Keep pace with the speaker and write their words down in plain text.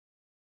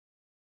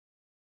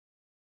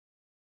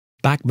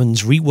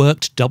Bachmann's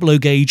reworked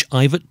 00-gauge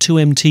Ivatt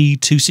 2MT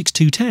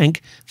 262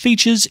 tank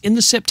features in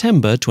the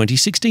September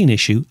 2016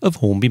 issue of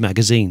Hornby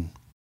magazine.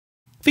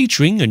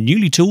 Featuring a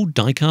newly tooled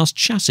die-cast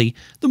chassis,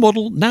 the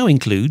model now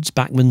includes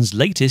Bachmann's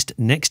latest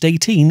Next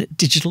 18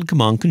 digital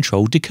command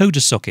control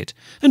decoder socket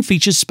and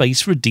features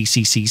space for a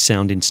DCC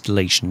sound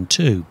installation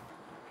too.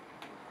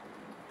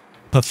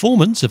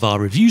 Performance of our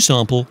review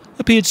sample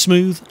appeared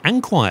smooth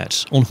and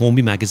quiet on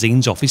Hornby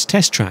magazine's office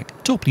test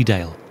track, Topley,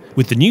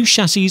 with the new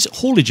chassis'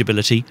 haulage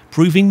ability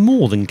proving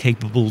more than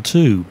capable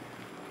too.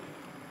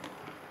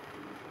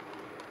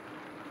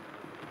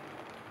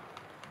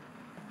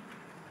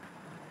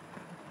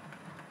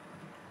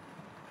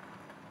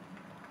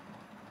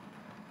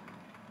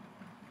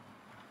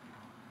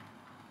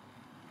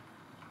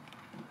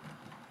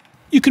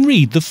 You can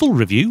read the full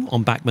review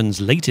on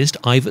Bachmann's latest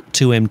Ivatt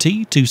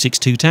 2MT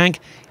 262 tank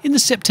in the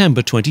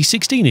September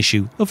 2016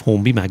 issue of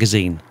Hornby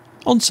magazine.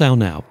 On sale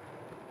now.